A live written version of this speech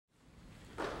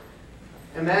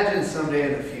Imagine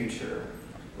someday in the future,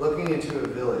 looking into a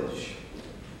village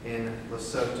in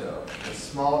Lesotho, a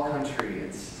small country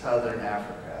in southern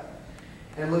Africa,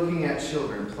 and looking at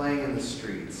children playing in the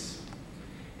streets,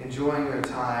 enjoying their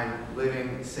time,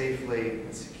 living safely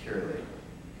and securely.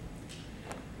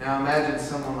 Now imagine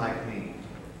someone like me,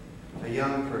 a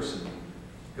young person,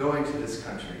 going to this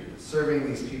country, serving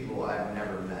these people I've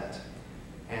never met,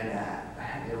 and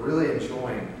really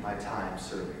enjoying my time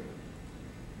serving.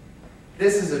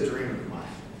 This is a dream of mine.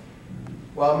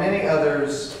 While many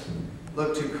others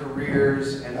look to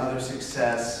careers and other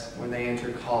success when they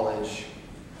enter college,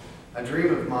 a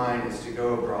dream of mine is to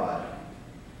go abroad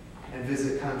and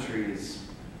visit countries,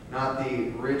 not the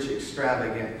rich,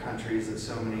 extravagant countries that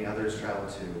so many others travel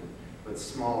to, but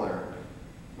smaller,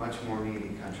 much more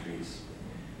needy countries,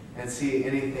 and see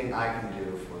anything I can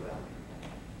do for them.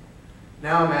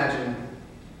 Now imagine,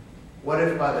 what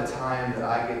if by the time that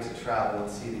I get to travel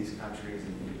and see these countries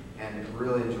and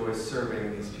really enjoy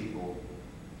serving these people,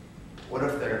 what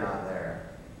if they're not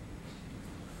there?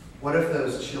 What if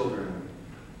those children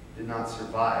did not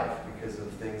survive because of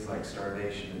things like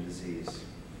starvation and disease?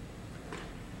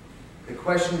 The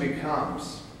question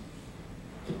becomes,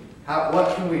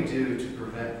 what can we do to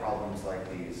prevent problems like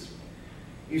these?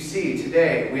 You see,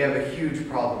 today we have a huge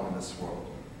problem in this world.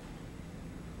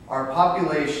 Our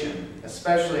population,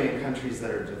 especially in countries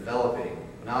that are developing,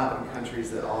 not in countries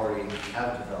that already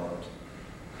have developed,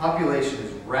 population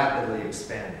is rapidly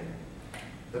expanding.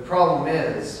 The problem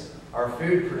is, our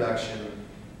food production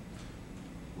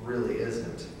really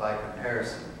isn't by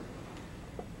comparison.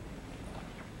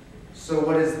 So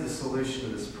what is the solution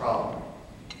to this problem?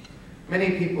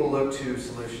 Many people look to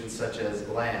solutions such as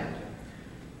land,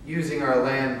 using our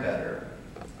land better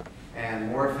and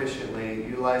more efficiently,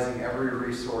 utilizing every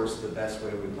resource the best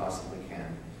way we possibly can.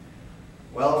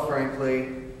 Well, frankly,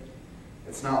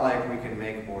 it's not like we can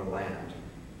make more land.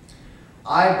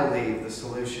 I believe the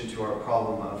solution to our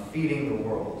problem of feeding the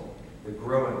world, the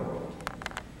growing world,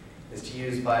 is to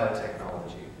use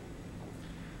biotechnology.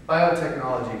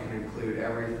 Biotechnology can include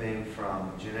everything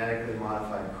from genetically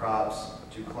modified crops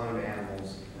to cloned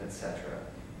animals, etc.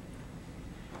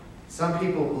 Some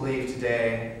people believe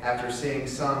today, after seeing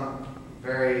some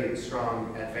very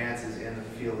strong advances in the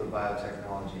field of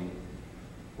biotechnology,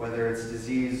 whether it's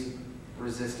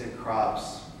disease-resistant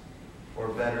crops or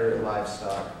better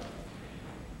livestock,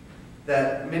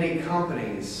 that many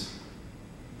companies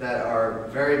that are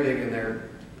very big in their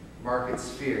market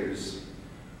spheres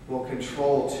will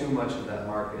control too much of that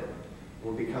market,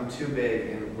 will become too big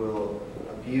and will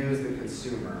abuse the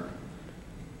consumer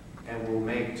and will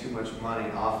make too much money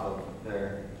off of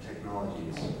their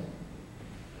technologies.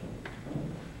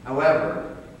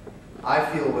 However, I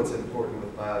feel what's important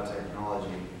with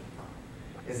biotechnology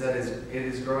is that it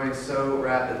is growing so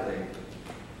rapidly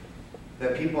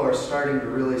that people are starting to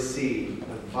really see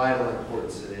the vital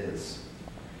importance it is.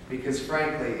 Because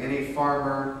frankly, any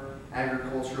farmer,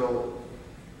 agricultural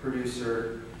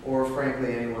producer, or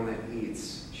frankly anyone that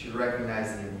eats should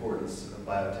recognize the importance of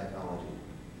biotechnology.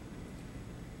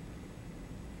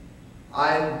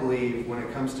 I believe when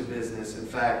it comes to business, in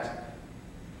fact,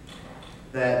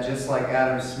 that just like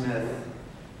Adam Smith,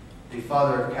 the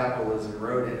father of capitalism,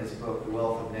 wrote in his book, The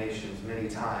Wealth of Nations, many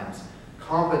times,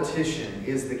 competition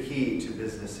is the key to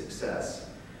business success.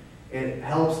 It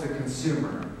helps the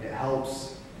consumer. It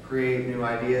helps create new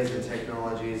ideas and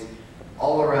technologies.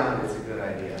 All around, it's a good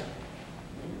idea.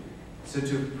 So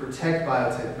to protect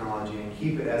biotechnology and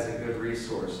keep it as a good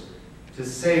resource, to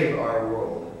save our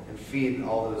world and feed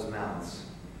all those mouths,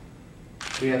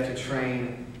 we have to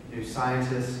train new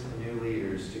scientists and new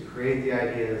leaders to create the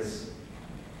ideas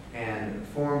and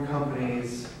form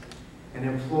companies and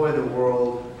employ the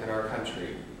world and our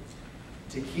country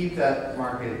to keep that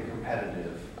market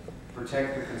competitive,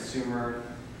 protect the consumer,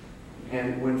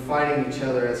 and when fighting each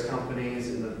other as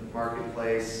companies in the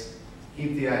marketplace,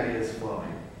 keep the ideas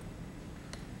flowing.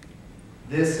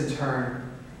 This, in turn,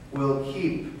 will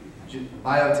keep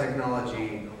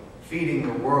biotechnology feeding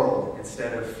the world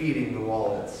instead of feeding the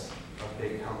wallets of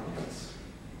big companies.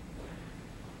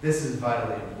 This is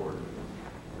vitally important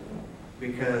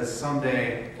because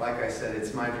someday, like I said,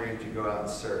 it's my dream to go out and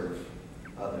serve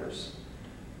others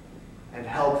and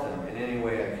help them in any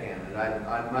way I can. And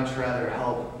I'd much rather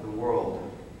help the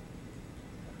world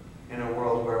in a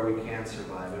world where we can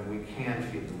survive and we can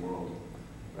feed the world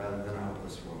rather than a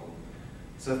hopeless world.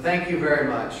 So thank you very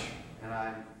much.